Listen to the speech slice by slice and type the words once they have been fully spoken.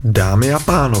Dámy a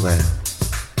pánové,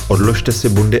 odložte si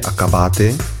bundy a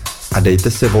kabáty a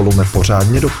dejte si volume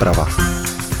pořádně doprava.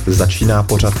 Začíná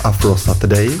pořad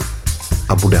Afrosaturday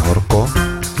a bude horko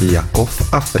jako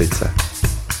v Africe.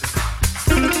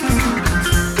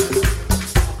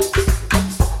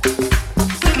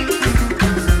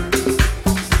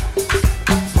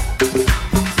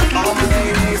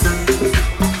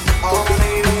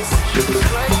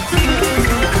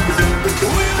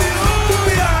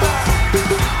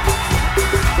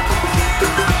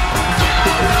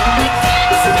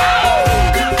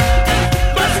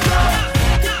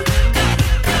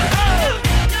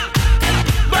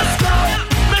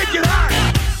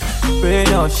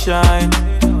 Shine,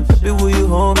 baby, will you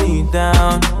hold me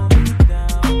down?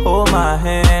 Hold my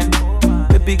hand,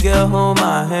 baby girl, hold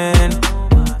my hand.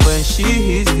 When she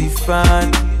hits the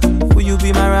fan, will you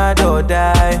be my ride or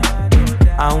die?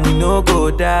 And we no go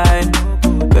die,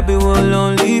 baby, we'll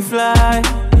only fly.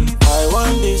 I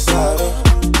want this harder,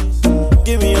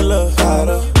 give me your love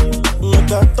harder.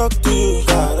 Make I talk to you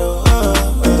harder.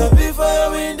 Be for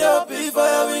your window, be for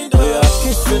your window. You're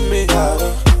kissing me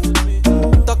harder.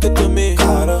 Talking to me,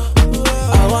 Cara.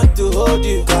 I want to hold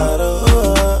you, Cara.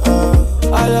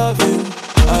 I love you,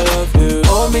 I love you.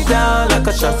 Hold me down like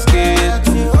a shot skate.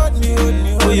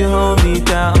 Will you hold me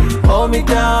down? Hold me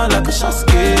down like a shot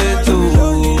skate.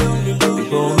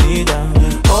 Hold me down.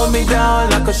 Hold me down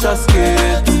like a shot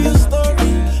skate.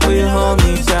 Will you hold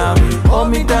me down? Hold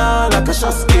me down like a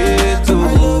shot skate. I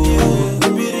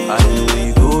know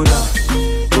you go down,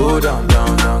 go down,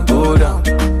 down, down, go down.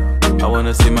 I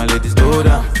wanna see my ladies go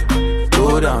down,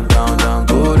 go down, down, down,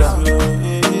 go down.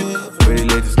 Pretty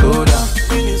ladies go down,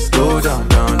 go down,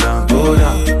 down, down, go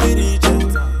down.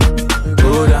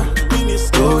 Go down,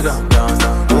 go down, down,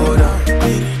 down, go down.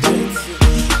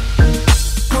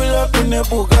 Pull up in a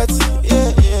Bugatti,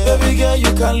 yeah, yeah. Baby girl,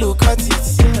 you can look at it.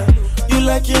 Yeah. You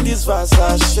liking this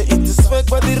Versace? It is fake,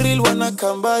 but the real one I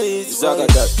can buy it.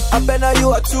 I bet now you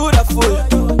are too the fool.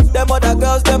 Them other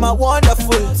girls, them are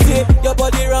wonderful. See, your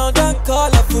body round and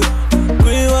colorful.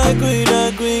 Green, white, green,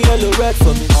 and green, yellow, red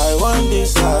for me. I want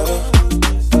this harder.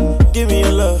 Give me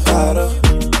your love harder.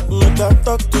 Make I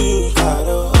talk to you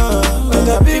harder. Make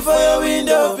I be for your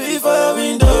window, be for your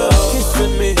window. You're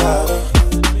kissing me harder.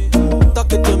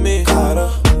 Talking to me harder.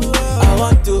 I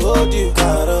want to hold you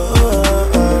harder.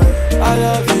 I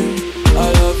love you,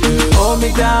 I love you. Hold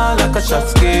me down like a shot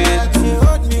skate.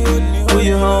 Will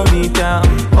you hold me down?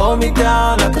 Hold me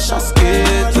down like a shot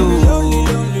skate.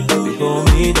 Hold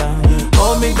me down.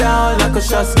 Hold me down like a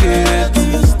shot skate.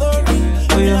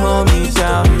 Will you hold me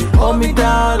down? Hold me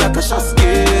down like a shot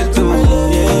skate. Go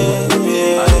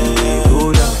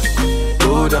down,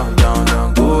 go down, down,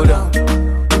 down, go down.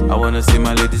 I wanna see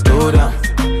my ladies go down,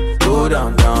 go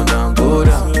down, down, down, go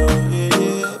down.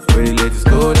 Pretty ladies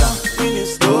go down,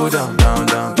 go down, down,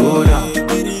 down, go down.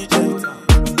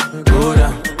 Go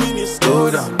down, go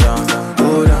down, down, down,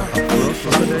 go down.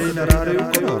 Afrosaturday na rádiu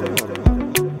Konar.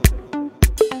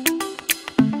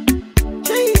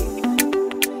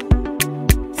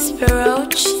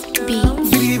 Roach beat.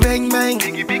 Biggie bang bang.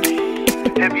 Biggie biggie,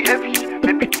 heavy heavy,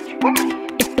 baby woman.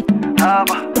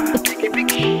 Haba, biggie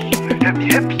biggie, heavy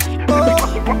heavy,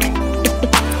 baby woman.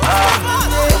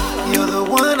 You're the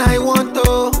one I want,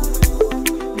 oh.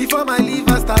 Before my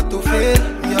liver start to fail,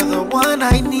 you're the one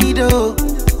I need, oh.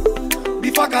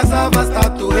 Before cassava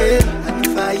start to hail, and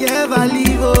if I ever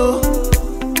leave, oh,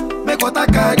 make what I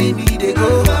carry me, they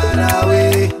go far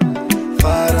away,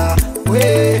 far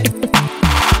away.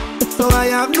 So I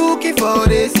am looking for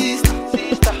a sister,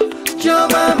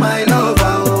 Joma, my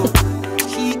lover, oh.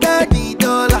 She got the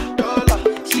dollar,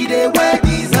 she dey wear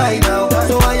designer, oh.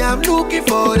 So I am looking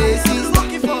for a sister,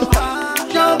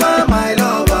 Joma, my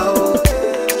lover, oh.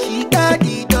 She got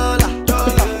the dollar,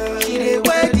 she dey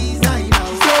wear designer.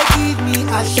 She say give me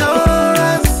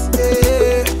assurance,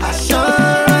 yeah,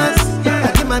 assurance. Yeah.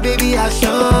 I give my baby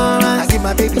assurance, I give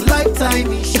my baby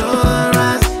lifetime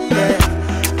insurance,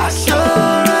 yeah, assurance.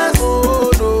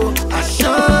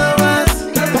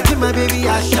 Baby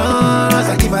assurance,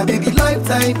 I give my baby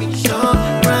lifetime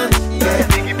insurance. Yeah.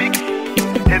 Biggie biggie,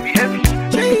 heavy heavy,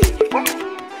 woman.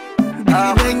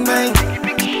 Bang bang. Biggie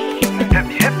biggie,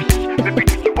 heavy heavy, baby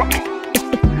woman.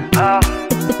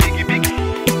 Biggie biggie,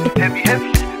 heavy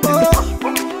heavy,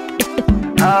 woman.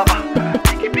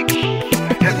 Biggie biggie,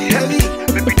 heavy heavy,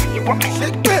 baby woman.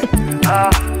 Shake it.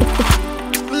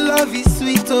 Love is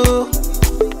sweet, oh.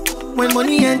 When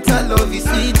money enter, love is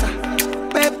sweeter.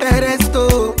 Pepe resto.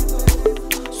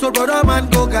 So brother man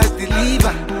go gas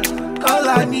deliver. Call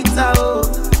Anita, oh.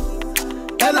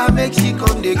 Tell her make she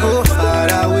come, they go far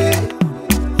away,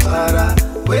 far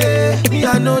away. way. Me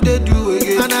I know they do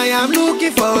again. And I am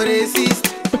looking for a sister.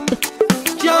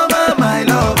 Chioma, my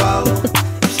lover.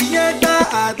 If she enter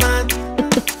Atlant,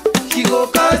 she go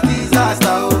cause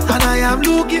disaster. And I am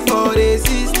looking for a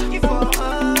sister.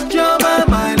 Chioma,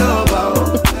 my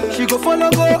lover. She go follow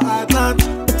go Atlant,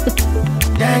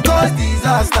 then cause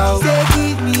disaster. Say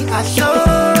give me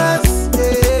assurance,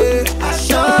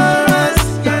 assurance.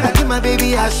 I give my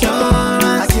baby assurance.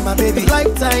 I give my baby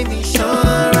lifetime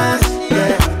insurance.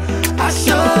 Yeah,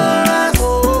 assurance.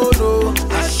 Oh no,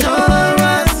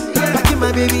 assurance. I give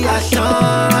my baby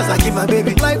assurance. I give my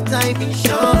baby lifetime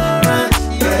insurance.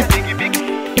 Yeah, Biggie,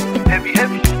 biggie, heavy,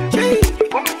 heavy.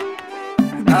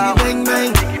 Bang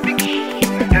bang. Biggie,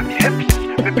 biggie, heavy, heavy.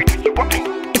 Baby, do you want me?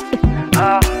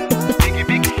 Biggie,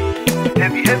 biggie,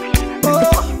 heavy, heavy. Oh,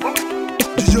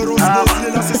 DJ Rose Boss, il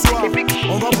est là ce soir.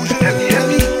 On va bouger. Heavy,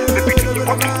 heavy. Baby, do you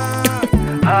want me?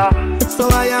 so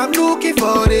I am looking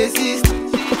for a sister.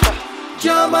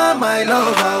 Chioma, my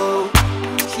lover. Oh,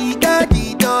 she got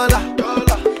the dollar.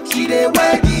 She dey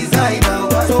wear designer.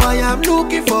 So I am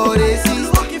looking for a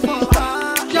sister.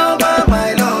 Chioma,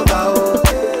 my lover. Oh,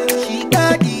 she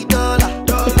got the dollar.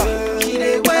 She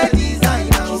dey wear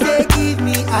designer. She say give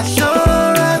me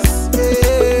assurance,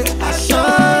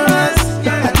 assurance.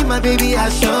 I give my baby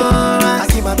assurance. I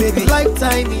give my baby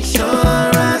lifetime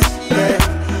insurance.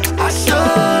 Yeah,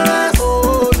 assurance.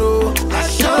 Oh no,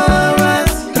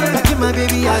 assurance. I give my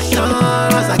baby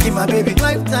assurance. I give my baby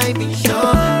lifetime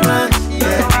insurance.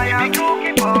 Yeah. I am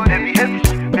looking for heavy, heavy.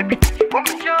 Baby, do you want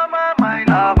me? Chioma, my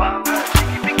lover.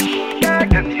 Biggie,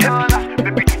 biggie, heavy, heavy.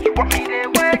 Baby, do you want me?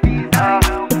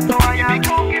 So I am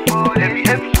looking for heavy,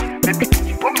 heavy. Baby, do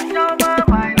you want me? Chioma,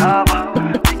 my lover.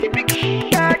 Biggie,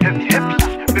 biggie, heavy, heavy.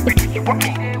 Baby, do you want me?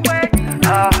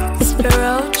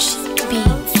 Roach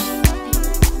Beat.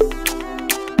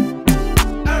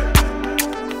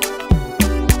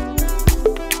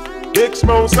 Big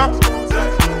Smosa.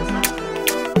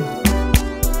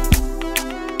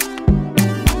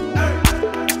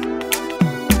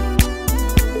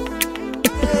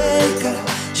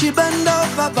 She bend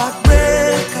over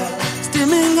backbreaker,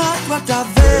 steaming hot water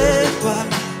vapor.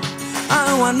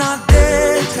 I wanna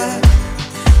date her.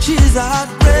 She's a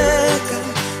heartbreaker.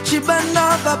 She bend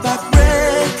over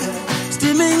backbreaker,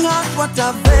 steaming hot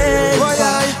water vapor. Boy,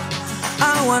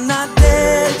 I wanna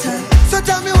date her. so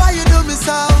tell me why you do me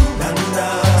so.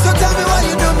 So tell me why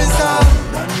you do me so.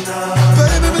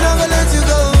 Baby, me not gonna let you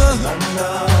go.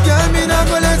 Girl, me not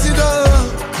gonna let you go.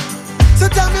 So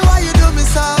tell me why you do me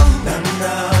so.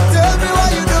 Tell me why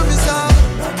you do me so.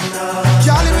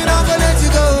 Charlie, me not gonna let you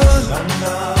go.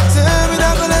 Tell me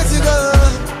not gonna let you go.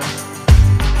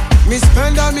 Me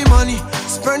spend all me money,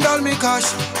 spend all me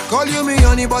cash. Call you me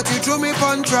honey, but you threw me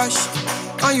pon trash.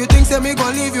 And you think say me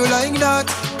gon' leave you like that?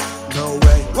 No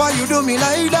way. Why you do me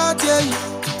like that, yeah?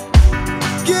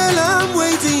 Girl, I'm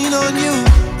waiting on you,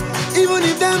 even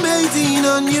if them hating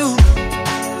on you.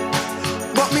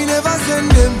 But me never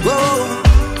send them go.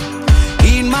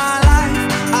 In my life,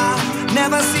 I've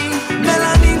never seen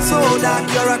melanin so dark.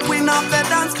 You're a queen of the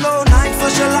dance floor. Night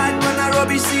socialite when I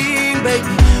rubbish scene,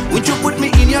 baby. Would you put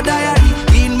me in your diary?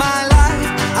 In my life,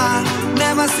 I've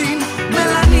never seen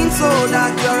melanin so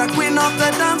dark. You're a queen of the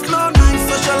dance floor. Night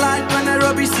socialite when I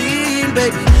rubbish scene,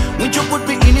 baby. Would you put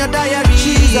me in your diary?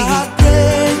 She's a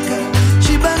heartbreaker.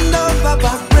 She bend over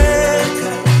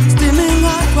backbreaker, steaming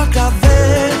hot water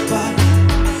vapor.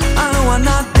 I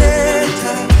wanna date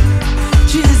her.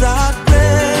 She's a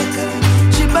heartbreaker.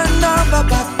 She bend over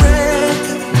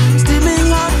backbreaker, steaming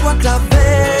hot water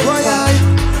vapor. Boy,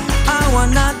 I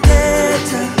wanna date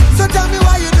her. so tell me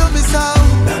why you do me so.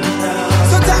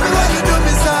 So tell me why you do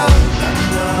me so.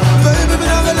 Baby, me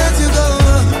not gonna let you go.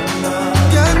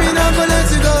 Girl, me not gonna let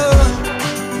you go.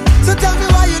 So tell me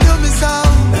why you do me so.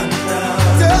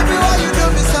 Tell me why you do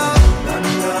me so.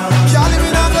 Charlie, me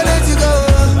not gonna let you go.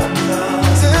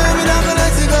 Tell me not gonna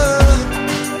let you go.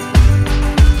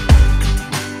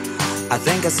 I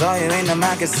think I saw you in the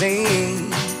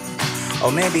magazine,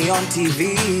 or maybe on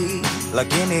TV.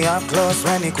 Looking me up close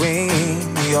when you're queen,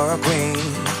 you're a queen.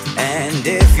 And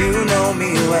if you know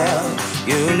me well,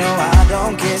 you know I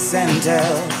don't kiss and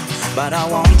tell, but I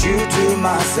want you to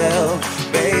myself,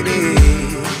 baby.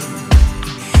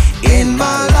 In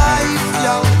my life,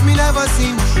 yo, me never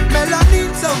seen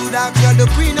melanin so dark. You're the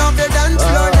queen of the dance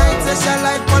floor. Night session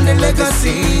light on the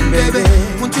legacy, baby.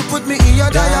 Won't you put me in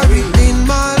your diary? In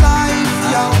my life,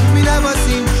 yo, me never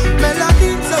seen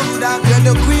melanin so dark.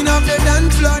 You're the queen of the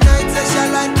dance floor. Night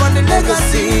session light on the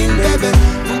legacy, baby.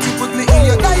 Won't you put me in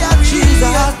your diary? She's a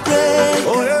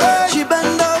heartbreaker. She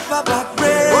bend over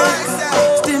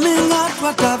backbreaker, steaming hot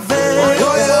water vapor.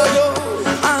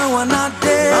 I wanna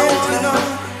date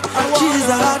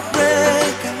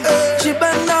heartbreaker. She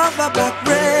bend over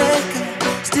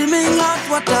backbreaker. Steaming hot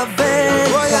water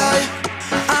vapor.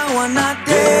 I wanna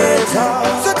date her.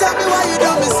 So tell me why you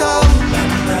do me so.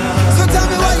 So tell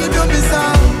me why you do me so.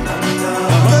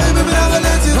 Baby, me not gonna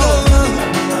let you go.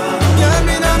 Yeah,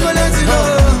 me not gonna let you go.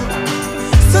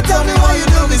 So tell me why you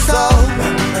do me so.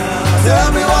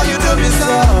 Tell me why you do me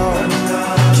so.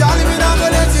 Charlie, me not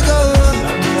gonna let you go.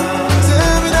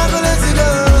 Tell me not gonna let you go.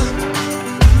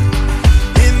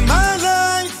 In my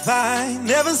life I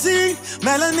never seen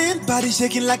melanin body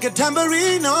shaking like a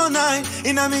tambourine all night.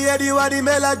 Inna me head you are the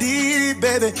melody,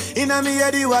 baby. Inna me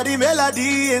head you are the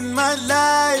melody. In my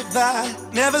life I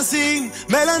never seen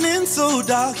melanin so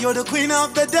dark. You're the queen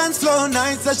of the dance floor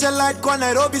night. Such a light one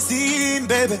Nairobi scene,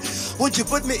 baby. Won't you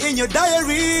put me in your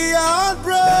diary?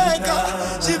 Heartbreaker.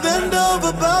 She bend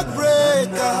over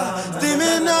backbreaker.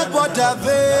 Steaming hot water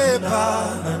vapor.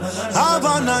 I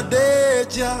wanna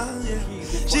date ya.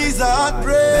 She's a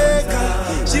heartbreaker.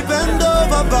 She bend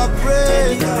over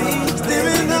backbreaker.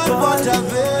 Steaming hot water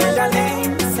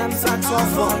vapor. Some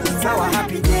saxophone. It's our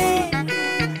happy day.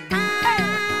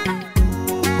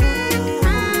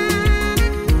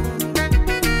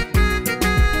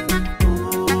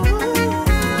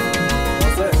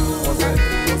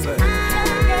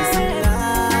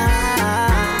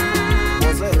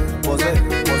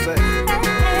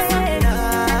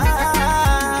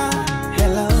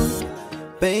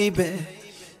 Baby,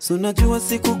 so unajua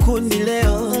siku kuu ni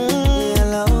leo.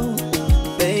 Hello,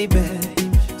 baby,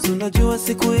 so unajua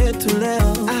siku yetu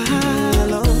leo.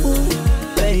 Hello,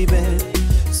 baby,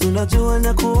 so unajua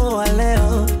nakuoa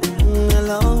leo.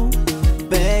 Hello,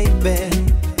 baby,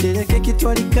 ile keki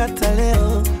twalikata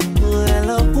leo.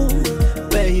 Hello,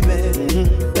 baby,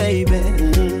 baby,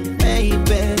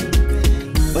 baby,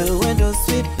 wewe ndo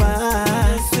sweet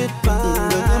pie, sweet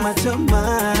pie, ndo machoma.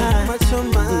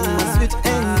 Sweet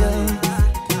angel,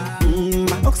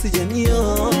 my oxygen,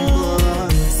 yo.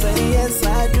 Say yes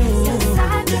I do, yes,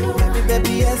 I do. Baby,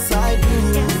 baby, yes I do,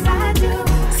 yes, I do.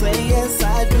 Say yes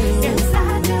I do, yes,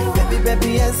 I do. Baby, baby,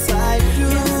 yes I do,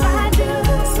 yes, I do.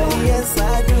 Say yes I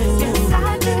do, yes,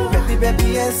 I do. Baby, baby,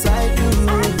 yes I do,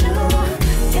 I do.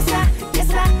 Yes I,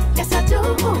 yes I, yes I do.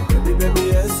 Baby, baby,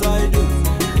 yes I do.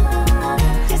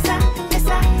 Yes I, yes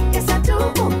I, yes I do.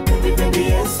 Baby, baby,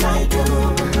 yes I do.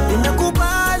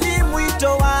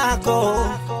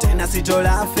 Tena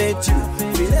sitola fetu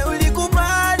vile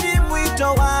ulikubali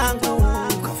mwito wangu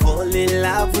ka fall in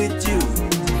love with you.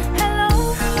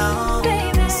 Hello, hello,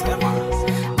 baby.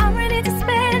 I'm ready to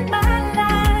spend my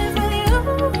life with you,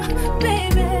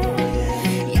 baby.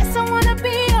 Yes, I wanna be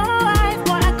your wife,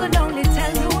 but I could only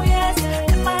tell you yes.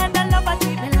 If I had a love, I'd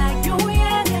treat me like you,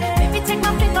 yes. Baby, take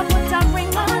my finger, put a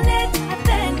ring on it. I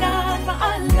thank God for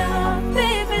our love,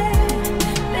 baby,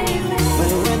 baby.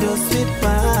 Well, when you're sweet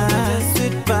pie,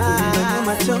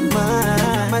 my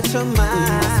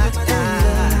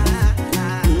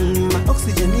my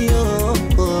oxygen, yo.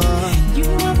 You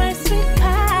are my sweet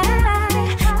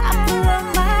pie, apple of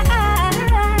my eye,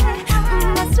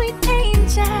 my sweet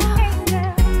angel,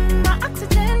 my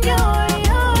oxygen, yo,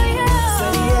 yo, yo.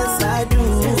 Say yes I do,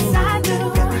 yes I do,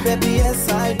 baby, baby, yes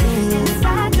I do, yes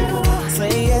I do.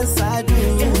 Say yes I do,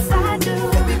 yes I do,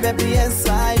 baby, baby, yes I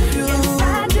do, yes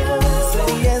I do.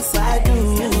 Say yes I do,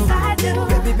 yes I do,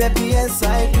 baby, baby, yes I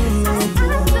do.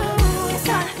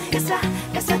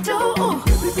 Yes I do.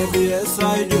 Baby, baby, yes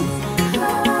I do.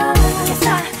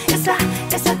 Yes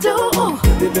I do.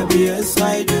 Baby, baby, yes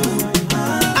I do.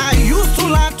 I used to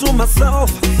lie to myself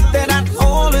that I'd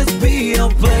always be a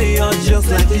player just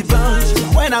like the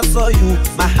bunch. When I saw you,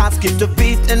 my heart skipped a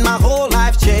beat and my whole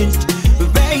life changed.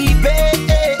 Baby,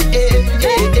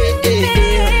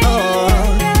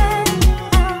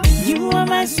 you are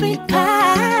my sweet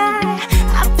pie,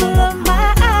 apple of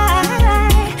my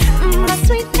eye, my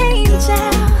sweet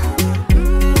angel,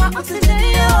 my oxygen,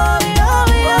 yo, yo,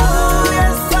 yo.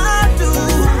 Yes I do,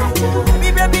 baby,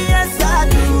 baby, yes I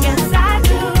do, yes I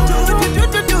do,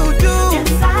 do.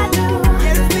 Yes I do,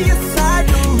 yes I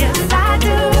do, yes I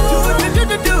do,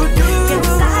 do. Yes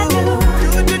I do,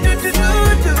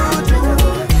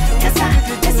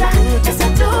 yes I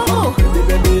do.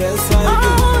 Baby, yes I do.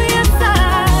 Oh yes I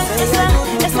do.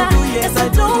 Yes I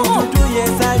do. Oh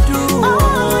yes I do.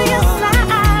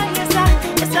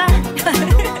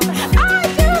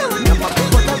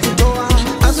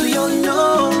 As we all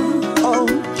know, oh,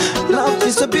 love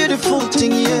is a beautiful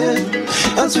thing, yeah.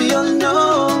 As we all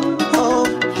know, oh,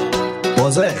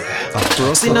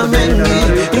 sina mengi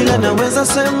ila naweza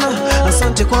sema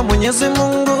asante kwa Mwenyezi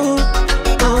Mungu.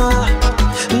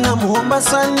 Namuomba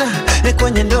sana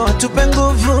kwenye ndoa tupe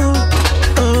nguvu.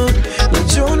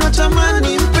 Najua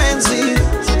unatamani mpenzi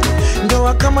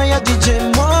kama ya DJ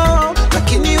Mo,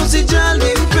 lakini usijali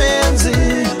mpenzi,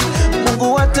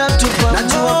 Mungu atatupa.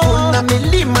 Najua kuna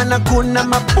milima na kuna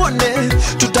mabonde,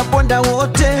 tutaponda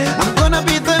wote. I'm gonna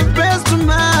be the best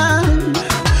man.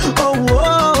 Oh, oh,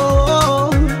 oh.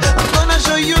 I'm gonna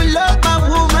show you love, my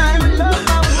woman.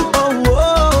 Oh,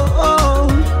 oh, oh.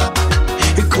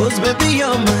 Because baby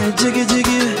you're my jiggy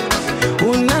jiggy,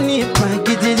 unanipa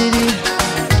gidiri.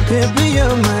 Baby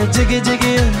you're my jiggy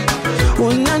jiggy,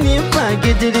 unanipa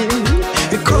gidiri.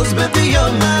 Because baby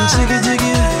you're my jiggy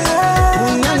jiggy,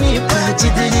 unanipa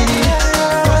gidiri.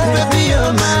 Baby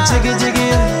you're my jiggy jiggy,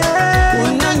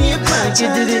 unanipa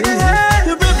gidiri.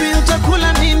 Baby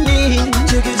utakula nini?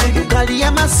 Ugali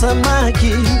ya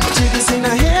masamaki, sina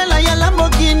hela ya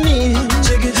Lamborghini,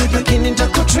 lakini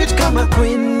nitakutreat kama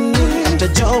queen.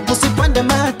 Nitajob usipande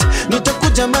mat,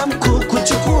 nitakuja mamku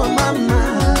kuchukua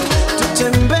mama.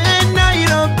 Tutembee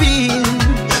Nairobi,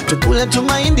 tukule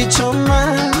tumaindi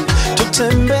choma.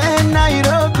 Tutembee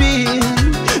Nairobi,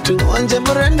 tuonje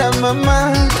mrenda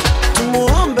mama.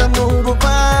 Tumuombe Mungu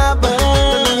Baba,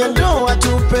 ndani ya ndoa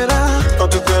tupera.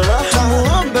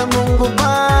 Tumuombe Mungu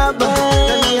Baba,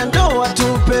 ndani ya ndoa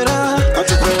tupera. I'm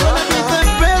gonna be the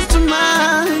best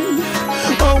man.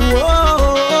 Oh, oh,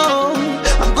 oh.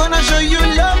 I'm gonna show you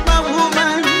love, my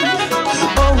woman.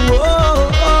 Oh,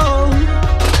 oh, oh.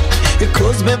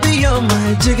 Because baby you're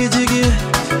my jiggy jiggy,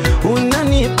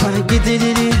 unanipa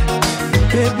gidiri.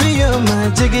 Baby you're my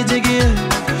jiggy jiggy,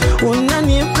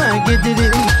 unanipa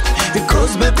gidiri.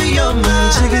 Because baby you're my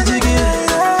jiggy jiggy,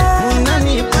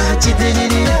 unanipa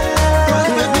gidiri.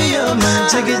 Baby you're my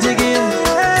jiggy jiggy,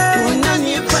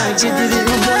 unanipa gidiri.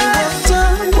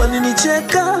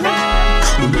 Walinicheka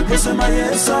uliposema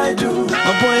yes I do.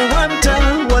 My boy one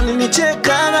time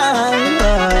walinicheka.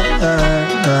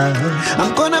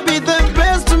 I'm gonna be the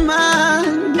best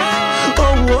man.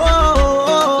 Oh, oh,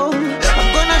 oh.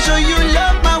 I'm gonna show you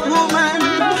love, my woman.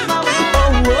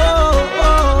 Oh, oh,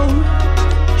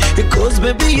 oh. Because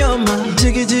baby you're my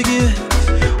jiggy jiggy,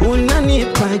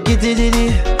 unanipa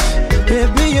gidiri.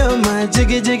 Baby you're my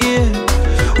jiggy jiggy,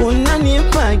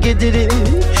 unanipa gidiri.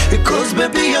 Because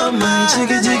baby you're my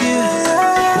jiggy jiggy,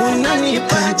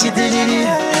 unanipa gidiri.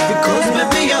 Because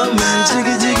baby you're my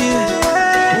jiggy jiggy,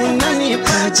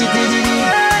 unanipa gidiri.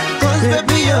 Because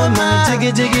baby you're my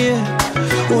jiggy jiggy,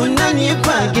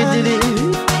 unanipa gidiri.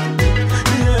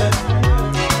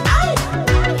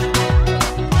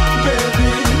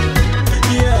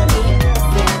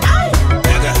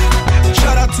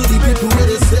 To the people where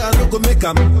they say I no go make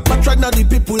 'em, but right now the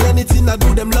people anything I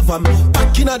do them love 'em.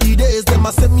 Back in the days them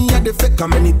a say me a the fake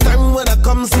 'em. Anytime when I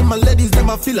come see my ladies them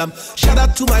a feel 'em. Shout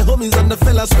out to my homies and the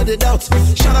fellas where they doubt.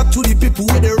 Shout out to the people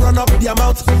where they run up their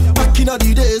mouth. Back in the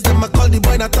days them a call the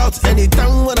boy not out.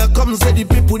 Anytime when I come say the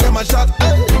people them a shout.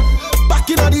 Hey. Back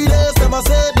in the days them a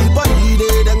say the boy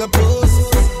they them a pose.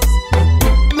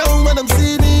 Now when them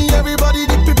see me everybody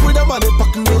the people them a they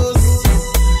pack nose.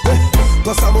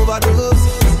 Cause I'm overdose.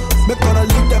 Me gonna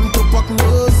leave them to pack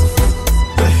nose.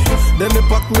 Then they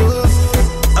pack nose.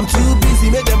 I'm too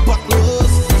busy, make them pack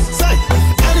nose. Say,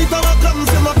 anytime I come,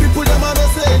 say my people, them a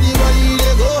say the way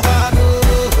they go hard.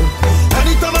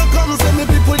 Anytime I come, say me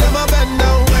people, them a bend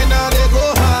down. When now they go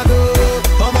hard.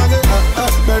 Oh my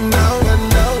God, bend down, bend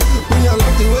down. Me I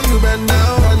love the way you bend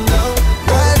down, bend down.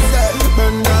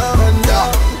 Bend down, bend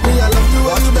down. Me I love the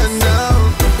way you bend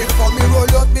down. If for me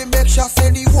roll out, me make sure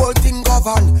say the whole thing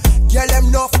govern. Girl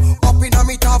them enough up in a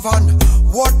me tavern.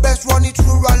 What best run it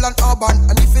rural and urban.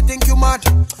 And if you think you mad,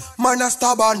 man a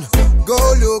stubborn. Go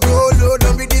low,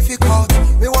 don't be difficult.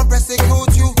 Me want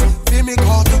persecute you, feel me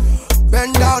caught.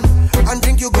 Bend down and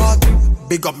drink you got.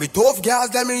 Big up me tough girls,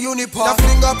 them in uniform. Now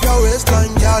fling up your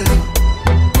waistline, girl.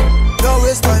 No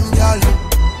waste time, girl.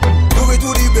 Do it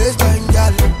to the baseline,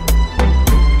 girl.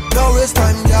 No waste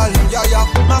time, girl. Yeah, yeah.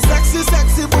 My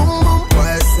sexy boom boom.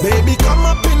 Baby come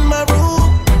up in my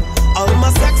room. All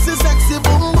my sexy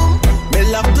boom boom. Me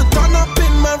love to turn up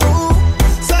in my room.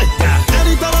 Say,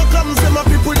 anytime I come, say my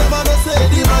people them a say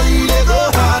the way they go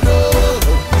hard.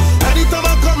 Anytime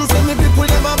I come, say me people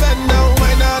them a bend down.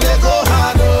 Why now they go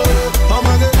hard? Oh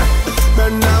my God,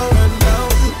 bend down, bend down.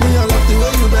 Me I love the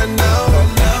way you bend down,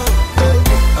 bend down,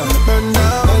 bend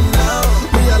down, bend down.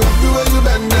 Me I love the way you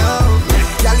bend down.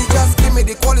 Y'all just give me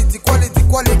the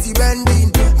quality bending.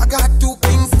 I got two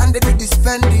kings and they do the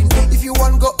spending. If you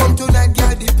want go home tonight,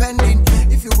 girl, depending.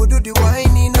 If you would do the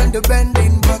whining and the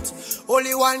bending, but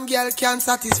only one girl can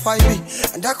satisfy me,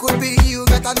 and that could be you.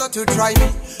 Better not to try me.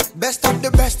 Best of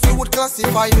the best, you would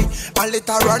classify me, and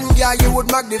later on, girl, you would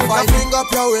magnify. Now fling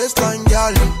up your waistline,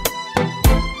 girl.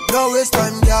 No waste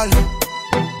time, girl.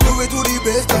 Do it to the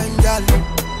baseline, girl.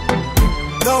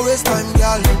 No waste time,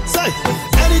 girl. Say,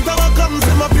 anytime I come,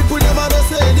 say my people never don't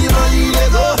say the money they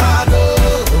go hard.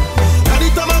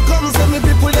 Anytime I come, say my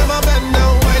people never bend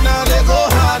down. Why now they go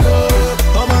hard?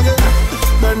 Oh my God,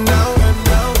 bend down, bend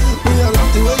down. Me I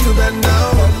love the way you bend down,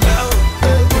 bend down,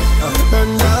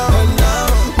 bend down, bend down.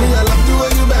 Me I love the way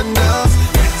you bend down.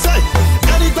 Say,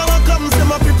 anytime I come, say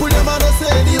my people never don't say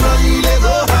the money they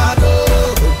go hard.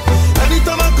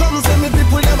 Anytime I come, say my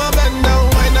people never bend down.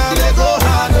 Why now they go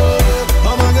hard?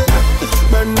 Oh my God,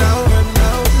 bend down, bend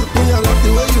down. Me I love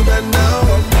the way you bend down,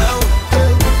 bend down,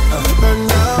 bend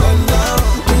down, bend down.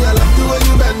 Me I love the way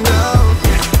you bend down.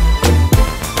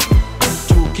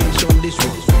 Two kings on this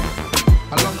one,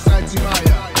 alongside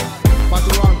Timaya,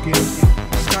 Patu Rankin,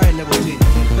 Sky Level T.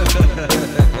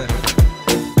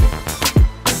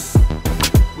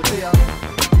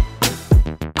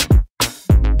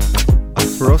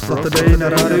 Afrosaturday na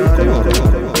rádiu Kolo.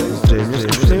 Zřejmě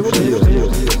zkušenej odbíl.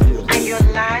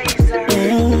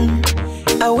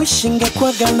 I wish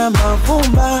ingekuwaga na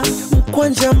mavumba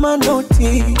mkwanja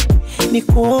manoti ni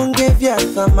kuonge vya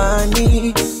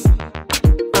thamani,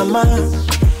 ama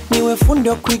niwe fundi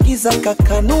wa kuigiza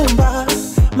kakanumba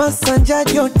masanja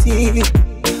joti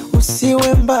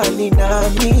usiwe mbali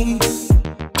nami.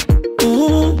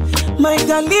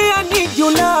 Maitalia ni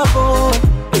julavo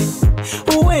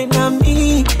uwe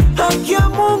nami, haki ya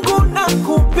Mungu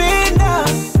nakupenda.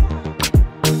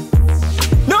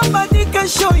 Nobody can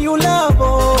show you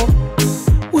love,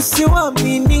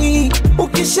 usiwamini,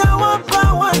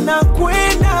 ukishawapa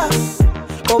wanakwenda.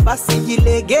 O basi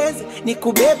jilegeze,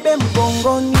 nikubebe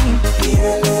mgongoni,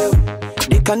 nielewe.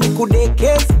 Nika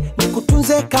nikudekeze,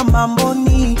 nikutunze kama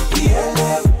mboni,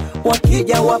 nielewe.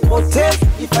 Wakija wapoteze,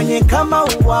 ifanye kama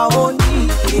uwaoni,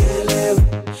 nielewe.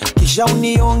 Kisha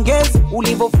uniongeze,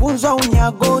 ulivofunzwa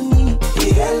unyagoni,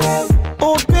 nielewe.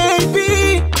 Oh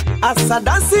baby,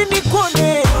 asadasi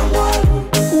nikone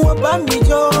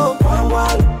uwabamijo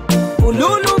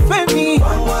ululu femi.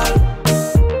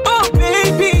 Oh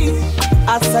baby,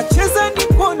 asacheza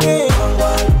nikone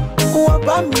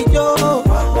uwabamijo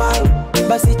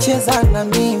basi cheza na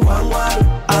mimi.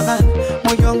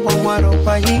 Moyo wangu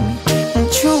warobaini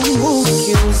mchungu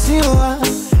kiuziwa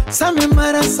same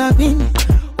mara 70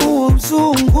 uo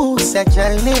mzungu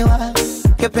sajaliwa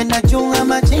kependa junga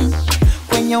majini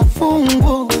kwenye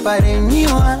ufungu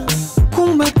parenyiwa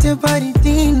kumbate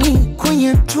baridini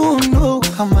kwenye tundu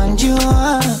kama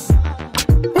njua.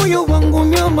 Moyo wangu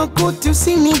nyoma kuti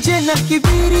usinije na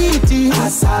kibiriti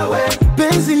asawe.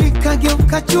 Penzi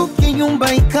likageuka chuki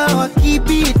nyumba ikawa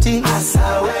kibiti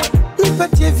asawe.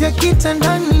 Nipatie vya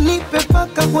kitandani nipe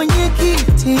paka kwenye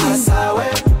kiti asawe.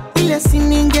 Ile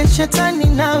sininge shetani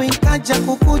nawe kaja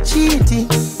kukuchiti.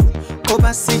 Kwa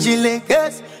basi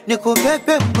jilegeze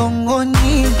nikubebe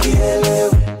mgongoni,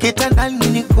 kitandani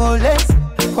nikoleze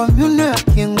kwa miuno ya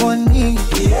kingoni,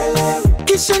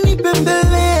 kisha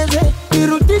nibembeleze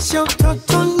nirudishe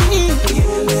utotoni,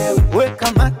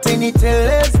 weka mate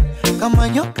niteleze kama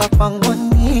nyoka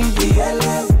pangoni.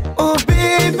 Oh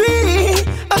baby,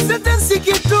 asante si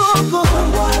kidogo,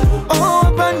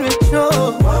 oh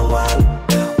banwecho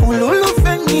ululu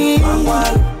feni.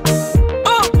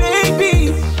 Oh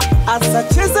baby,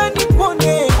 asacheza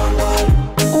nipone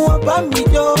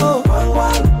uwabamijo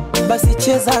basi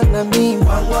cheza na mimi.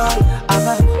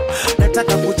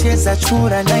 Nataka kucheza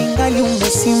chura na ingali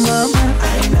umesimama,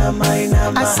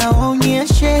 asa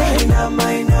waonyeshe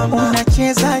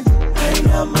unacheza.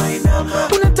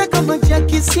 Unataka maji ya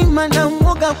kisima na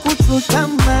mwoga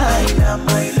kuchutama,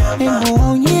 hebu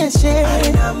waonyeshe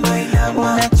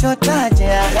unachotaje.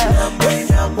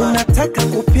 Unataka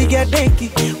kupiga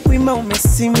deki wima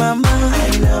umesimama,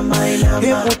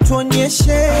 hebu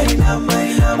tuonyeshe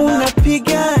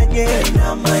unapigaje.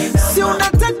 Si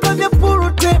unataka vya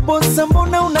purutebo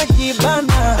sambona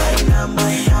unajibana,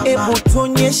 hebu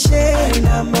tuonyeshe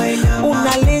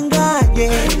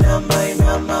unalengaje.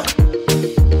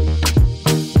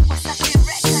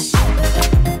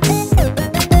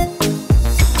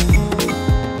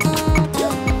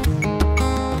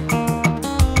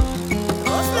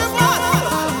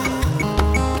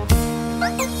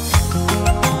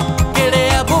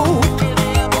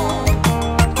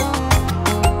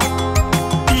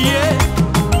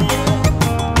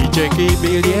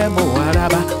 Biliemo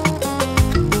araba,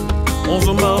 on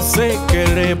se mange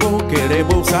que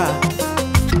beau ça.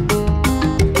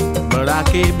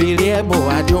 Braque biliemo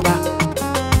adioba,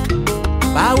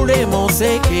 baule mon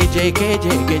se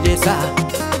que ça.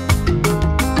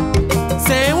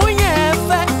 C'est un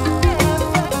effet,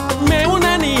 mais on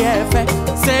a ni effet.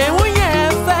 C'est un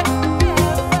effet,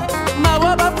 ma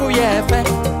waba pour effet.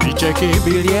 Check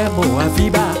biliemo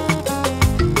afiba.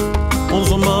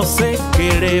 Onzumase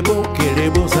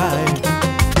kerebo zai.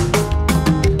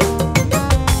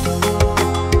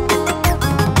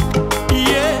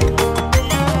 Yeah.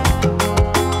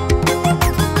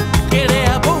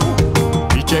 Kerebo,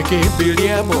 bicheke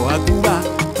biliabo akuba.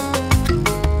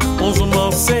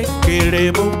 Onzumase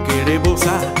kerebo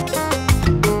zai.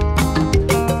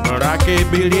 Rake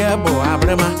biliabo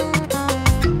abrema.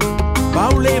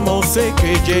 Paule monse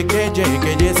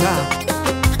keje sa.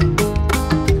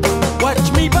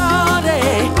 Watch me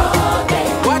body,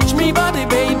 watch me body,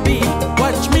 baby.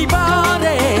 Watch me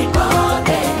body,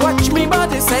 watch me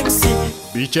body, sexy.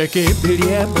 Biche que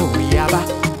biliebo yaba.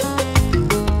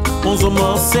 Onzo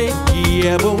monse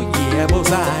yebo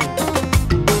zai.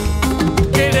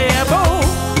 Kerebo,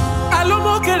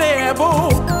 alomo kerebo.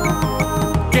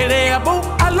 Kerebo,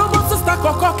 alomo sasta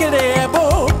koko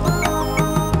kerebo.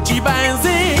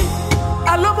 Chibanzi,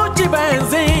 alomo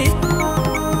chibanzi.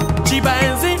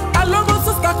 Chibanzi, alomo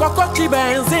sasta koko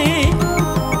chibanzi.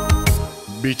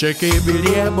 Biche que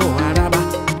biliebo araba.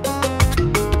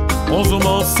 Onzo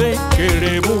monse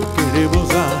kerebo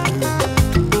zai.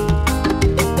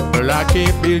 La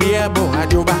que biliebo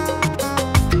ajoba.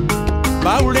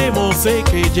 Baule monse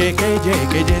keje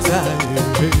zai.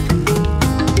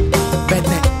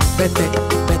 Bete,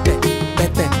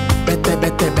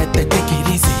 take it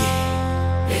easy.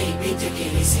 Baby, take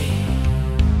it easy.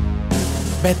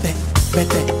 Bete,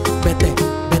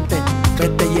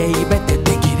 yeah, bete,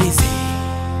 take it easy.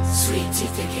 Sweetie,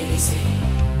 take it easy.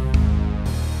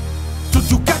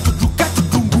 Tutuka,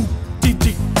 tutumbu,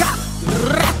 titika,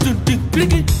 ratun,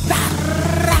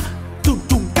 tara,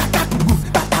 tutum, kakakugu,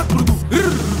 tatakugu,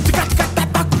 tika,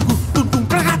 tatakugu, tutum,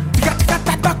 tika,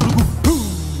 tatakugu,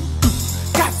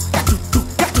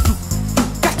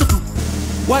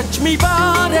 watch me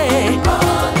body,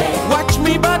 watch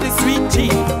me body,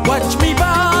 sweetie. Watch me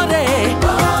body,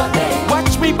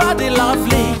 watch me body,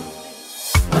 lovely.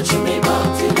 Watch me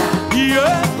body,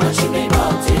 yeah. Watch me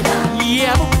body,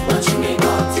 yeah. Watch me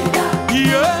body,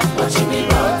 yeah. Watch me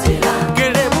body,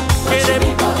 kerebo,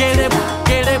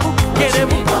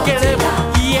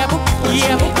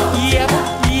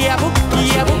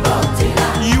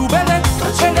 you better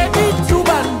be too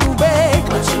bandu big.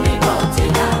 Watch me body,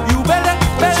 you better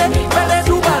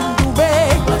do bandu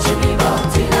big. Watch me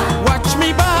body, watch me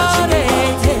body,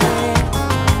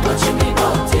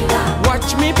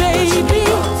 watch me baby,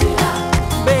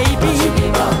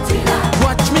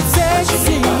 watch me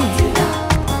sexy,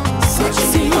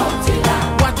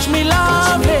 watch me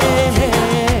lovely.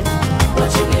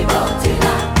 Watch me body,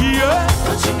 yeah.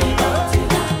 Watch me body,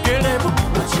 get it.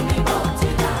 Watch me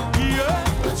body, yeah.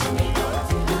 Watch me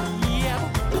body, yeah.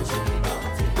 Watch me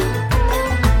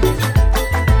body.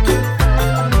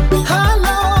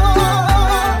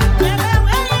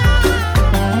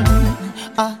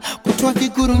 Kutwa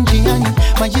kiguru njiani,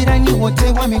 majirani wote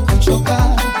wamekuchoka.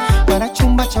 Para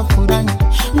chumba cha furani,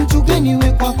 mtu gani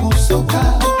we kwa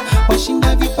kusoka.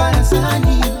 Washinda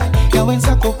viparazani, ya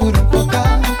wenzako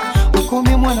kurupoka.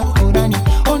 Ukome mwana kurani,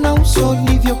 ona uso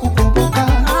ulivyo kukumbuka.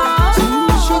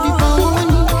 Zimisho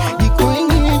vipaoni, diko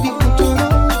enye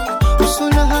vikutoro.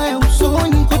 Usona haya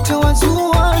usoni, kote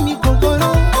wazua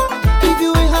migogoro. Hivi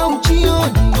we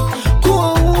haujioni,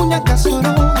 kuwa una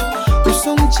kasoro.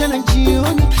 Uso mchana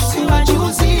jioni, siwa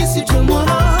juzi si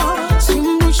tomorrow.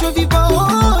 Zimisho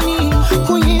vipaoni,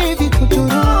 kwenye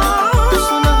vikutoro.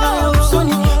 Usona haya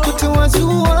usoni, kote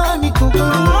wazua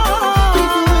migogoro.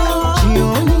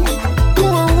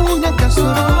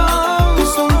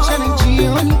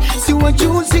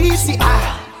 Wajuzi si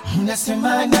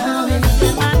nasema nawe,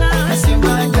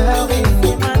 nasema nawe,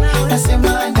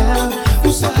 nasema nawe,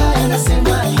 usahaya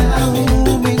nasema nawe,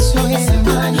 umezoea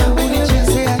nasema nawe,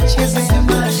 unachezea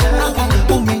nasema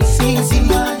nawe, umesinzi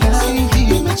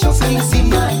nawe, umechoka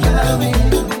nasema nawe.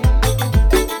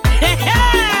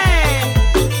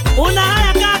 Una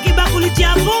haya kaa kibakuli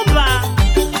cha vumba,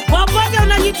 popote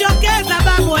unajitokeza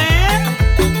babu we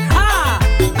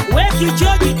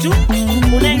kichoji tu.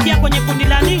 Unaingia kwenye kundi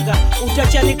la ninga,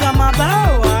 utachanika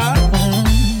mabawa.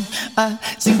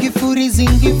 Zingifuri,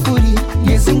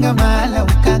 yezinga mahala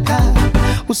ukaka.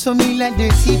 Usomila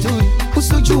desiduri,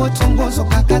 usujua tongozo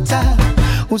kakata.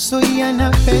 Usoia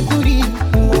na fedhuri,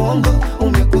 uongo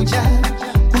umekuja.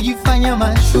 Kujifanya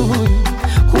mashuhuri,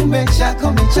 kumbe chaka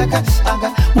umechaka.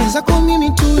 Mwenzako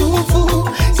mimi turufu,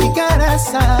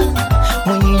 sigarasa.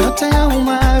 Mwenye nyota ya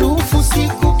umaarufu,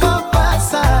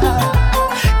 sikupapasa.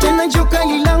 Tena joka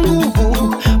lila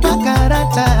nguvu,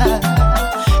 makarata.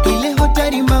 Ile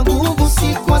hotari maguvu,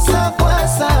 sikwasa.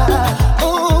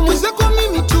 Oh, mwenzako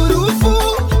mimi turufu,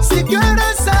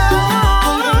 sigarasa.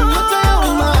 Mwenye nyota ya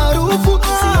umaarufu,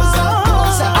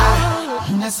 siyoza.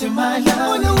 nasema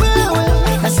nawe wewe,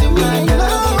 nasema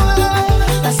nawe,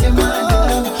 nasema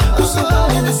nawe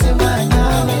usohaya, nasema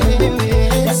nawe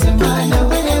wewe, nasema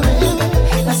nawe wewe,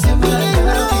 nasema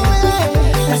nawe,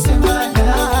 nasema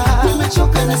nawe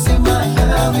nimechoka, nasema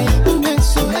nawe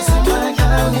umesoa, nasema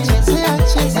nawe chezea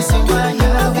cheza, nasema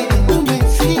nawe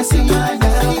umefika, nasema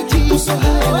nawe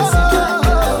usohaya,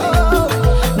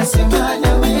 nasema nawe, nasema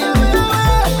nawe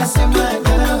wewe, nasema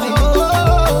nawe,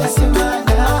 nasema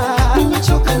nawe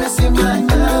nimechoka, nasema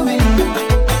nawe.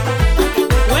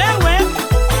 Wewe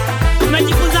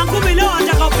umejifunza ngumi leo,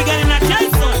 unataka upigane na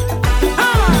Tyson?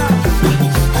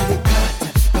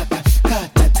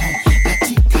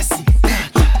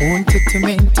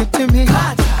 Unteteme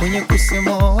kwenye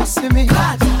kusema waseme,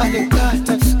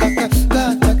 alikata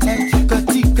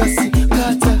katika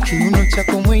sikata kiuno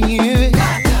chako mwenyewe,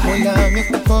 Mola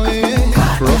amekupa wewe,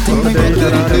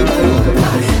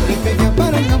 nipe vya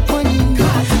bara na pwani,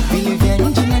 vile vya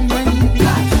nje na ndani,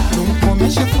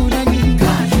 tumkomeshe furani,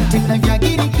 tena vya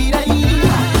girikirani,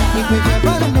 nipe vya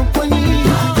bara na pwani,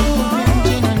 vya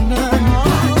nje na ndani,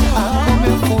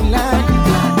 akome fulani.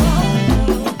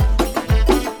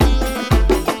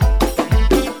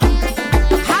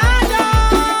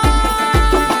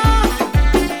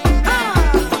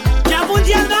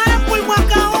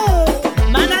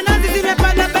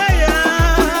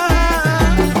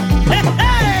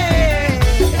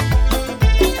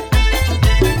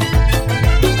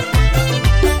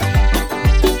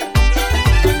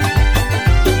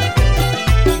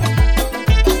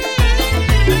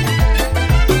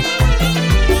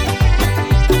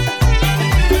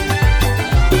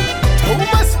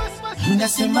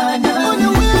 Nasema nawe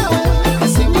wewe,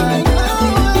 nasema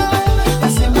nawe,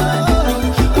 nasema nawe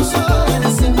usohaya,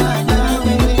 nasema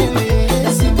nawe wewe,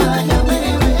 nasema nawe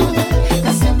wewe,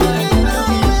 nasema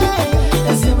nawe,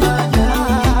 nasema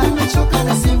nawe nimechoka,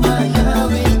 nasema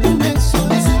nawe umesoa,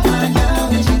 nasema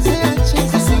nawe chezea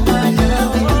cheza, nasema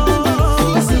nawe,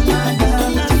 nasema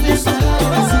nawe usohaya,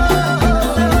 nasema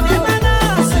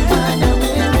nawe, nasema nawe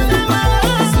wewe,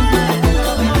 nasema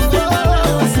nawe,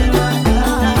 nasema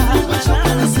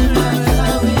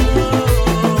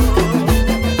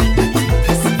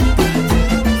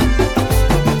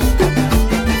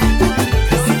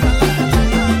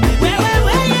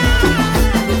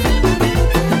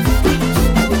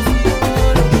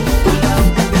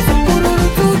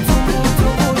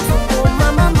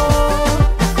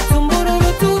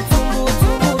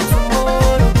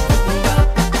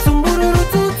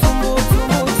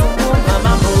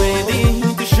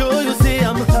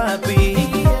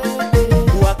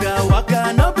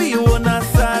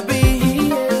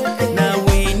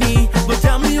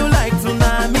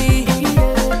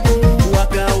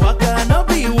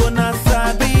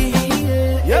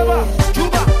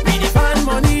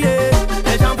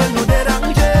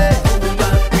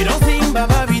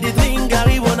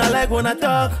Wanna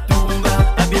talk,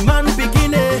 I be man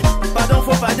bikini, pardon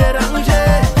faut pas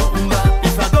déranger.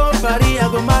 If I go Paris, I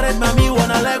go married, mommy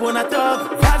wanna like wanna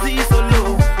talk. Vas-y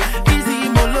solo, easy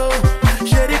molo,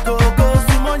 chéri coco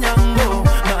sumo nyango.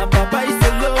 My papa is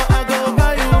solo, I go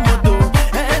buy you moto.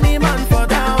 Any man for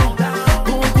down,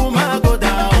 kuma go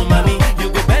down, mommy. You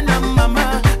go bend on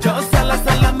mama, just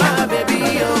salama, baby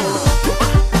yo.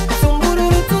 Tumburu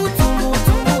tu tumbu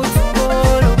tumbu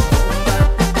tumburu,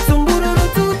 tumburu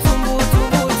tu tumbu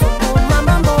tumbu tumbu.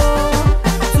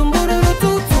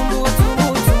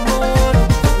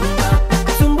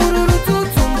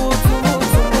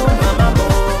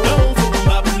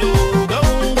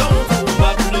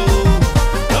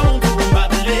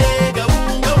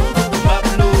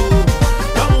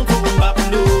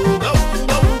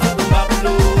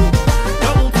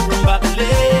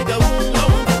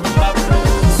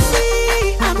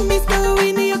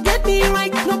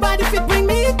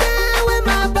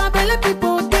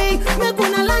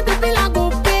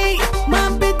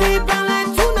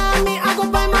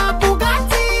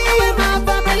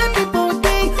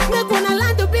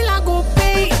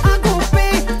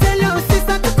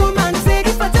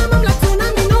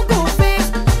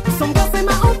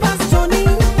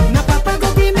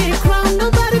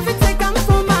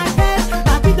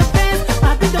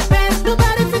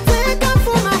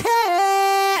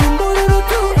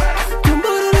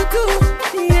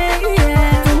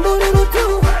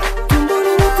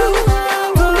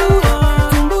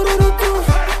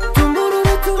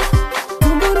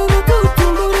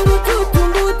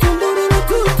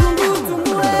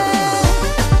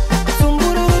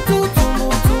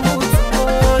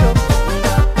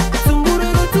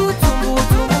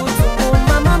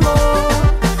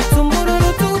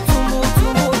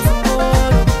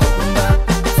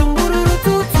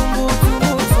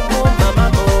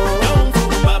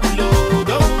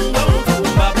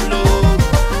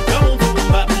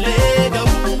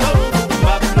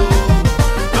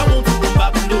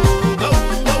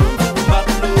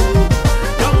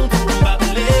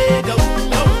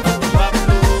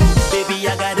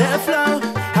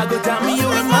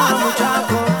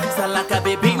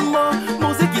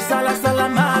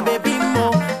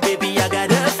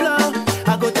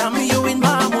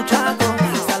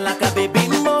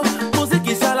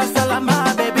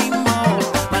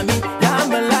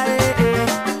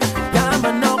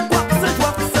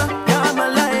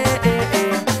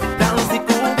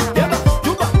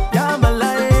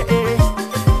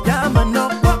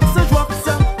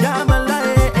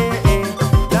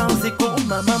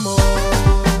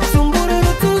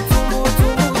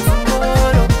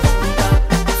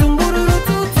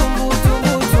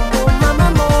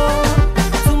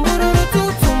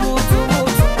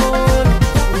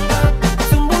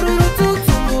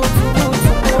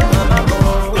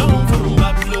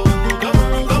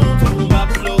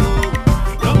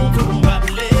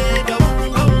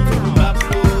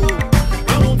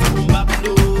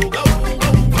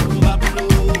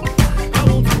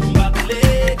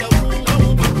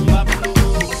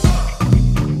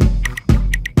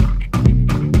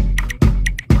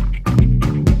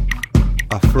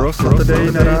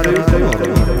 Afrosaturday na rádiu Tenor.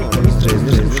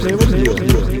 Zřejmě slušnej oddíl.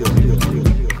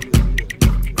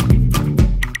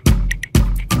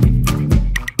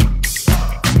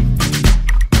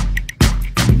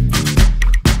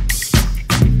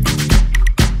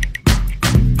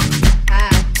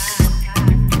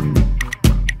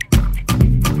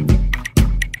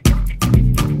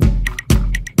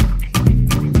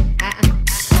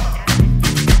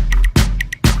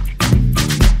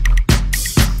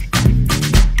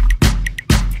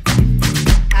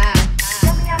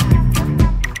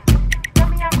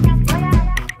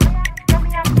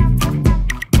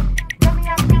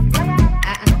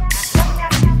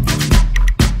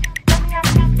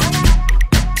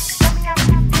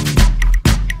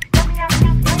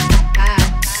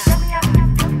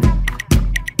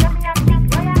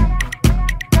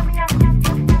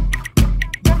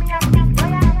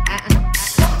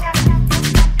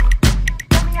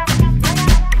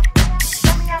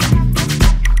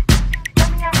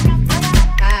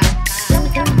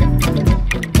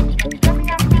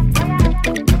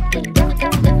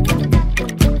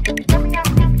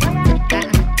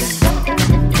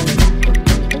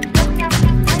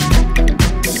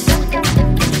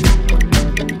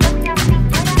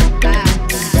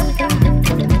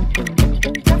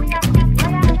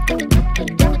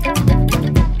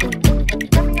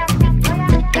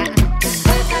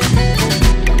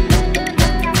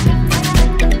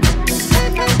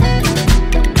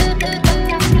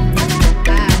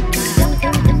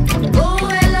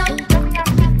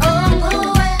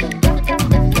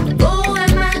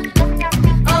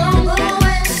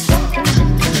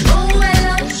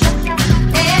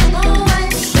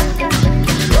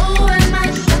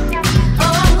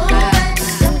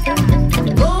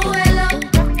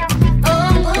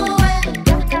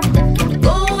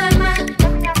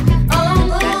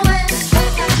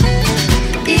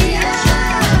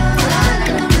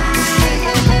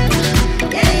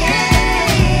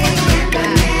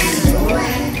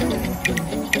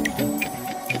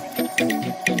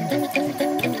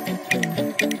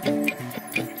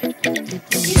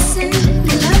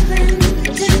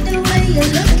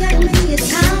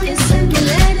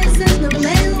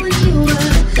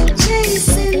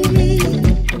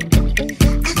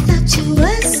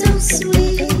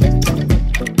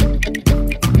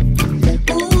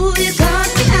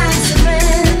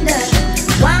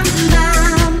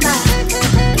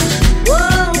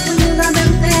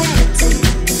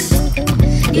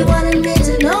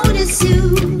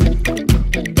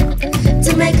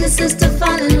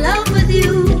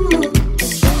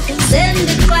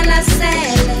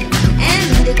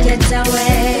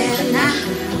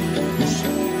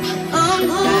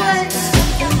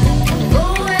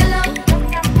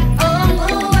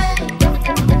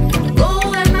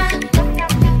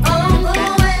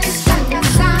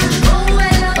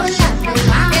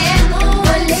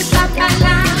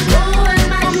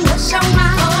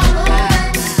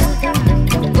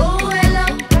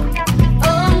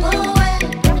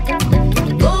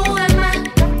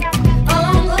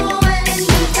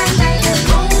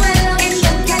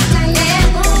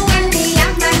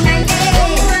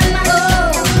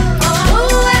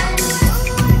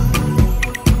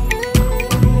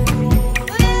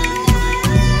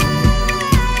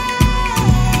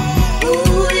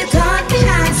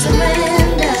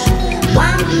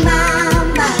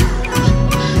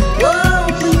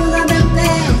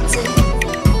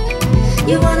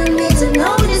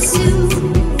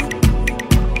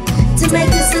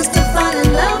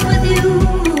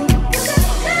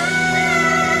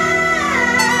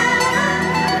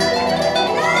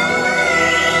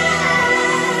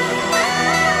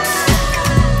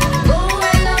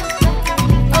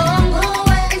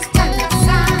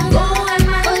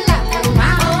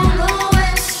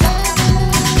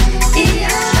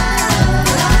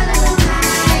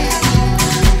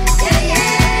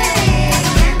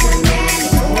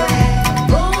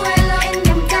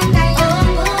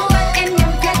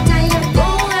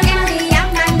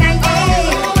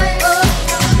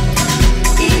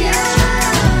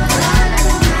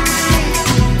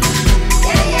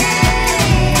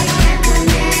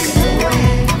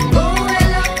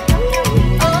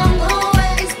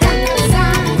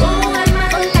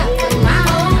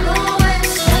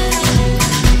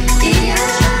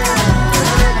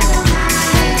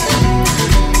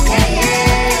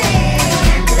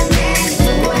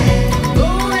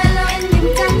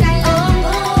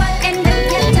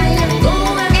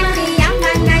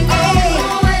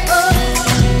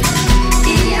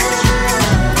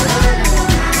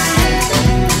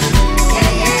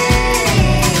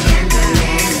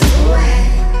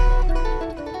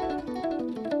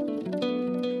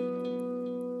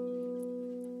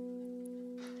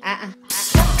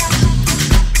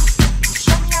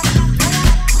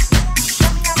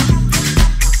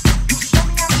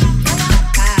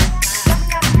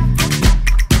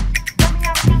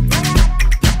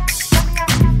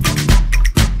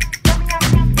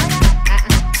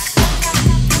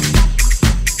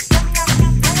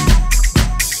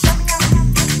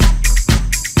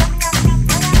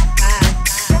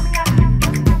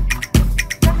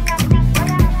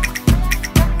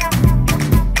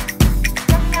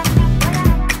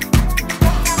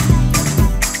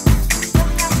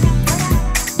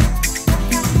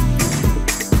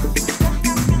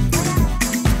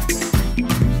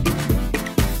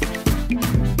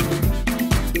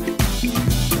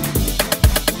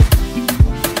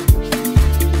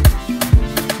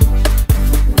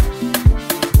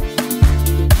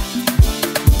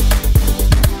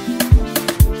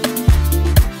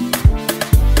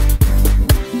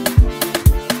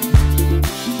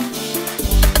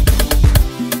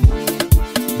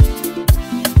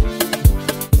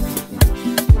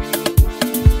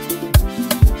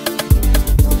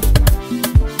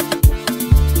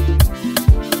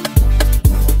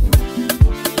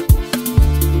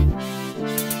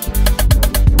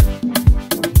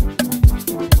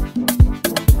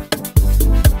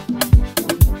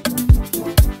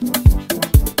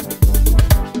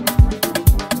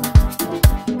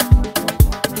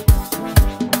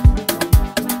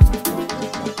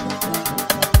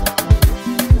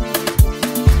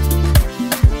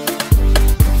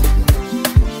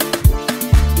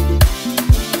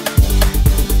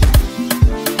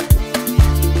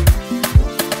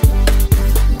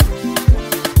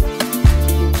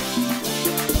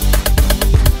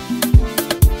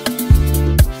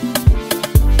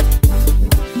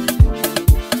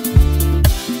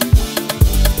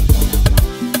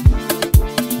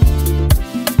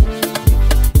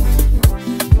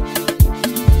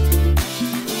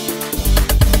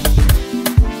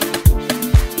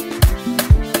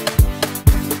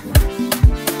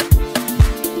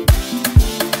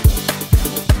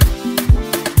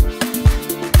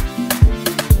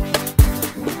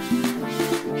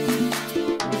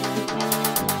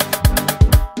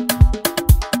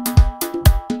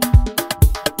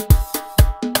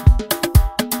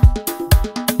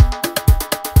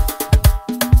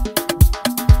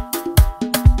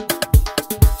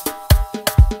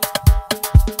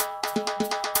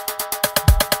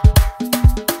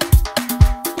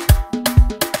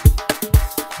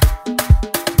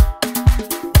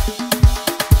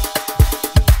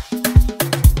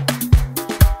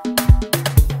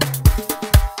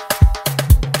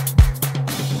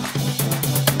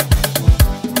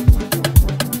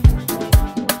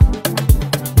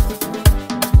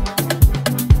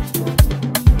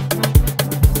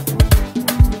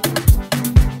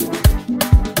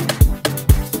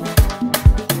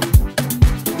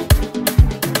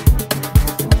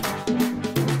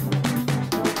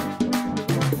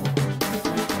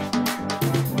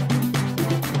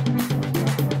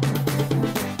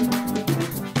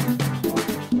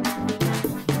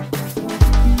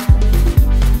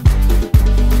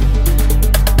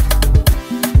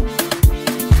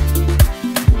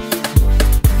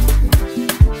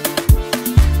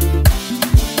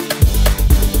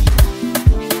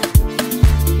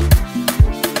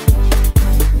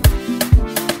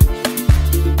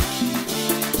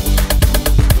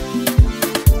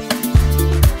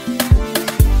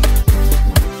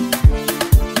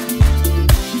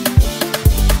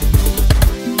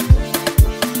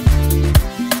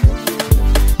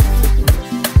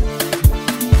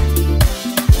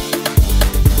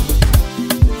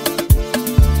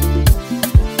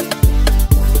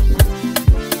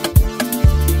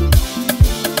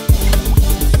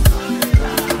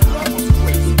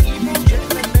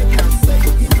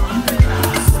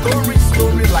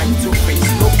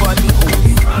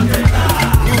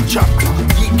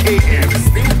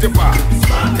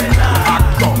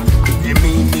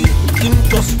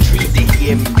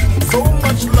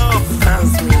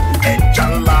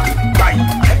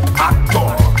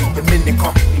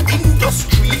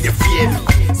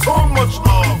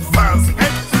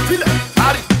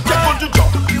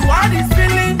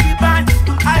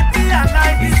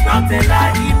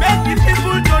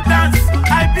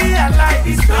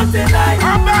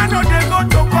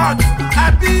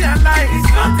 happy and light. It's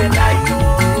not a lie.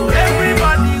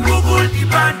 Everybody Google the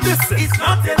band. It's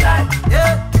not a lie.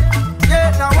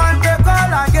 Yeah, now one day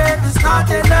call again. It's not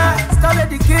a lie. Started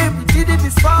the game, we did it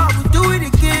before, we do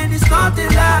it again. It's not a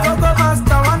lie. Go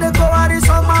master, one day go out is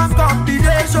some man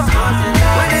combination.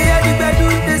 When they hear the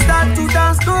bedroom, they start to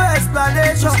dance, no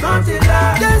explanation. It's not a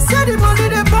lie. They say the money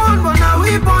they born, but now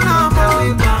we born and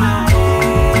born.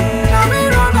 Now we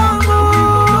run and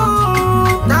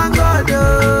move. Thank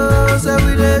God, say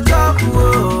we dey chop,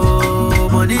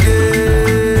 money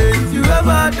day. If you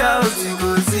ever doubt, you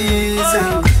go see.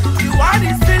 You are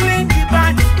the feeling the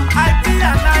band. I be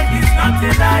alive, it's not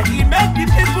a lie. He make the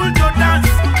people to dance.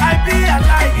 I be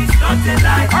alive, it's not a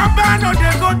lie. Urban or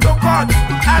they go to court.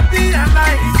 I be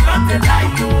alive, it's not a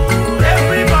lie.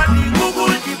 Everybody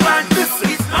Google the band.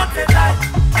 It's not a lie.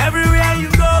 Everywhere you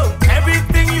go,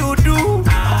 everything you do.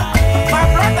 My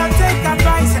brother take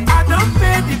advice. I don't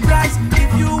pay the price. If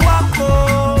you walk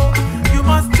low, you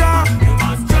must jump. You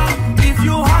must jump. If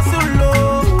you hustle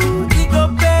low, it go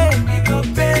pay. It go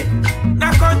pay.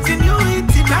 Now continue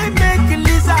eating. I make a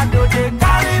lizard. Oh, they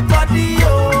carry body.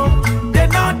 Oh, they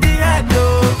not the head.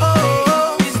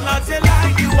 Oh, it's not a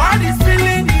lie. You are this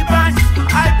feeling the band.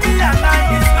 I be alive.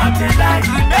 It's not a lie.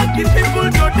 I make the people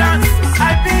to dance.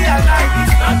 I be alive.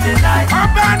 It's not a lie.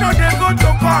 Urban or they go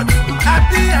to court. I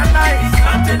be alive. It's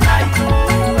not a lie.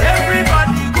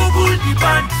 Everybody Google the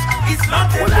band. It's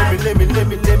not a lie.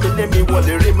 Let me, what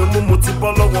the rim mumu ti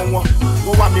bolo won.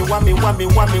 Go wa mi, what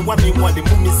the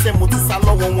mummy say mo ti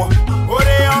salo won.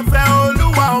 Ore ofe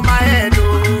Oluwa on my head oh.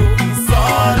 It's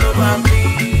all over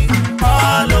me.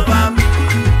 All over me.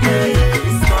 Yeah,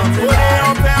 it's not a lie. Ore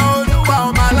ofe Oluwa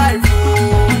on my life oh.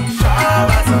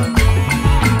 Showers on me.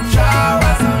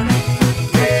 Showers on me.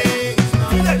 Yeah, it's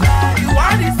not a lie. You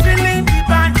are the feeling the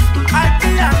band. I be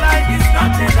alive. It's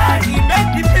not a lie. He make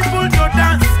the people to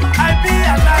dance. I be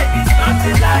alive. It's not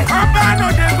a lie. Urban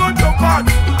or they go to court.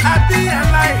 I be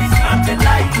alive. It's not a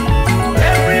lie.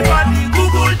 Everybody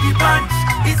Google the band.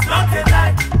 It's not a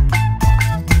lie.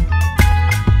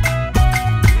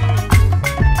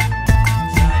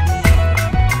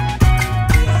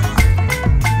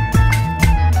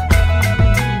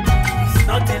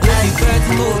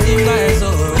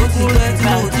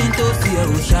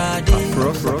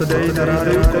 Afrosaturday na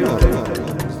rádiu Color.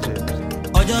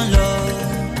 Ọjọ́ ń lọ,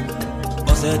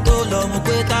 ọ̀sẹ̀ tó lọ mú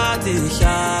pé tá ti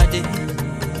ṣáde.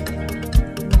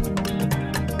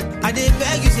 I dey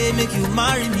beg you say make you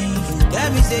marry me. You tell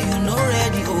me say you no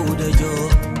ready, hold the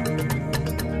job.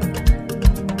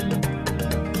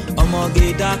 Ọmọge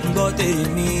dákun gbọ́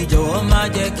tèmi, jọ̀wọ́ má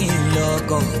jẹ́ kí n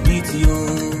lọ́kọ mi tí o.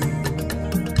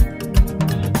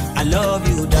 I love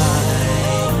you, die.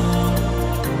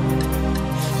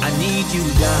 I need you,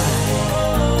 die.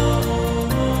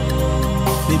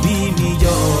 Baby, me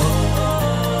joy.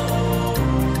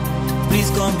 Please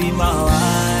come be my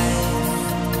wife.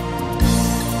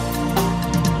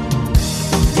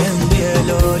 Jembe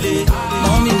lole,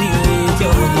 mommy me rate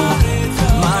your mom.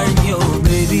 Marry me, oh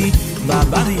baby,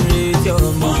 baba me rate your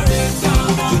mom.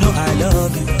 You know I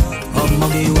love you,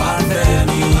 ọmọge wa fẹ́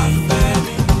mi.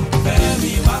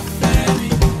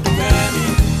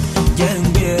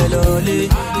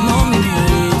 Mommy me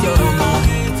rate your mom.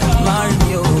 Marry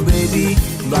me, oh baby,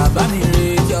 baba me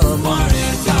rate your mom.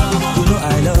 You know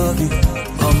I love you,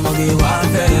 ọmọge wa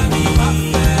fẹ́ mi.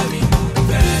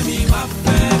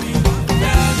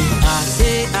 I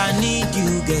say I need you,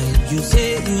 girl. You say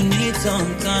you need some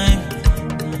time,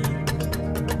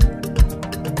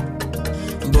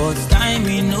 but time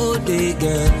me no dey,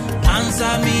 girl.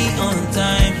 Answer me on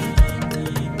time.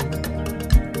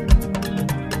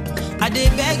 I dey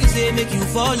beg you say make you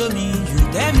follow me. You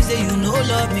tell me say you no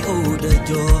love me, hold the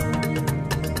door.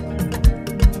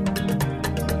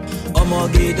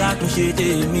 Ọmọge dákun ṣe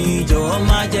tèmi, jọ̀wọ́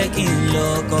má jẹ́ kí n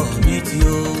lọ́kọ mi tí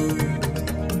o.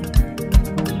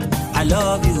 I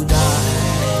love you, die.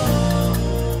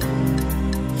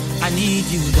 I need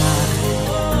you, die.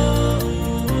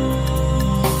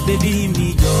 Baby, me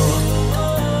joy.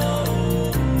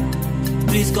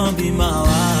 Please come be my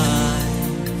wife.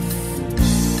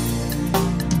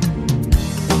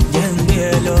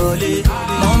 Lole,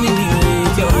 mommy me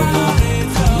rate your mom.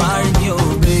 Marry me,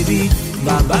 oh baby,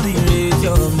 baba me rate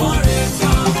your mom.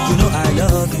 You know I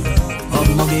love you,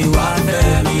 ọmọge wa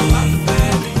fẹ́ mi.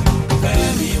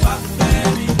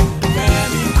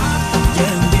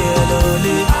 Jembe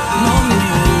lole, mommy me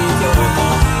rate your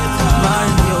mom.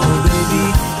 Marry me, oh baby,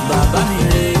 baba me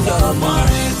rate your mom.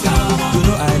 You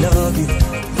know I love you,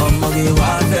 ọmọge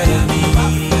wa fẹ́ mi.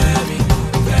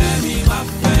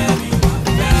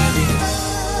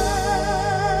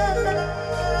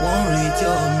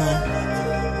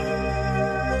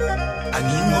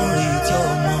 àní wọ́n retí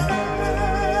ọmọ,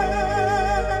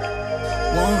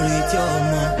 wọ́n retí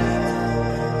ọmọ.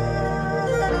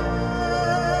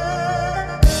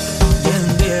 Jẹ́ ń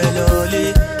gbé ẹ lọlé,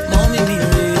 mọ́mí mi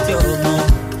retí ọmọ,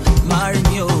 marry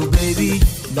me oh baby,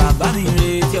 bàbá mi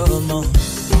retí ọmọ.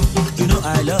 You know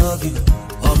I love you,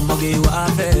 ọmọge wá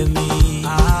fẹ́ mi.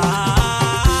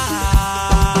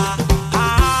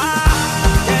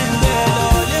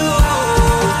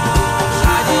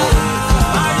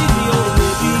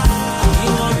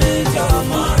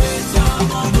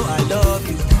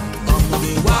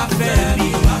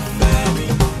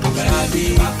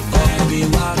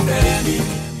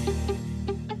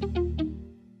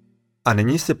 A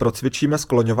nyní si procvičíme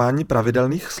skloňování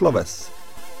pravidelných sloves.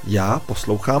 Já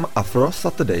poslouchám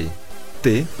Afrosaturday.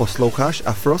 Ty posloucháš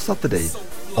Afrosaturday.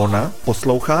 Ona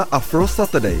poslouchá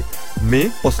Afrosaturday.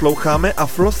 My posloucháme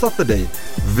Afrosaturday.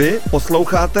 Vy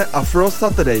posloucháte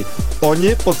Afrosaturday.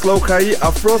 Oni poslouchají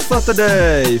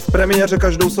Afrosaturday. V premiéře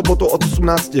každou sobotu od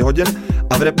 18 hodin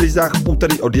a v reprízách v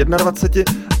úterý od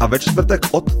 21 a ve čtvrtek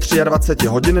od 23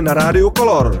 hodin na rádiu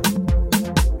Color.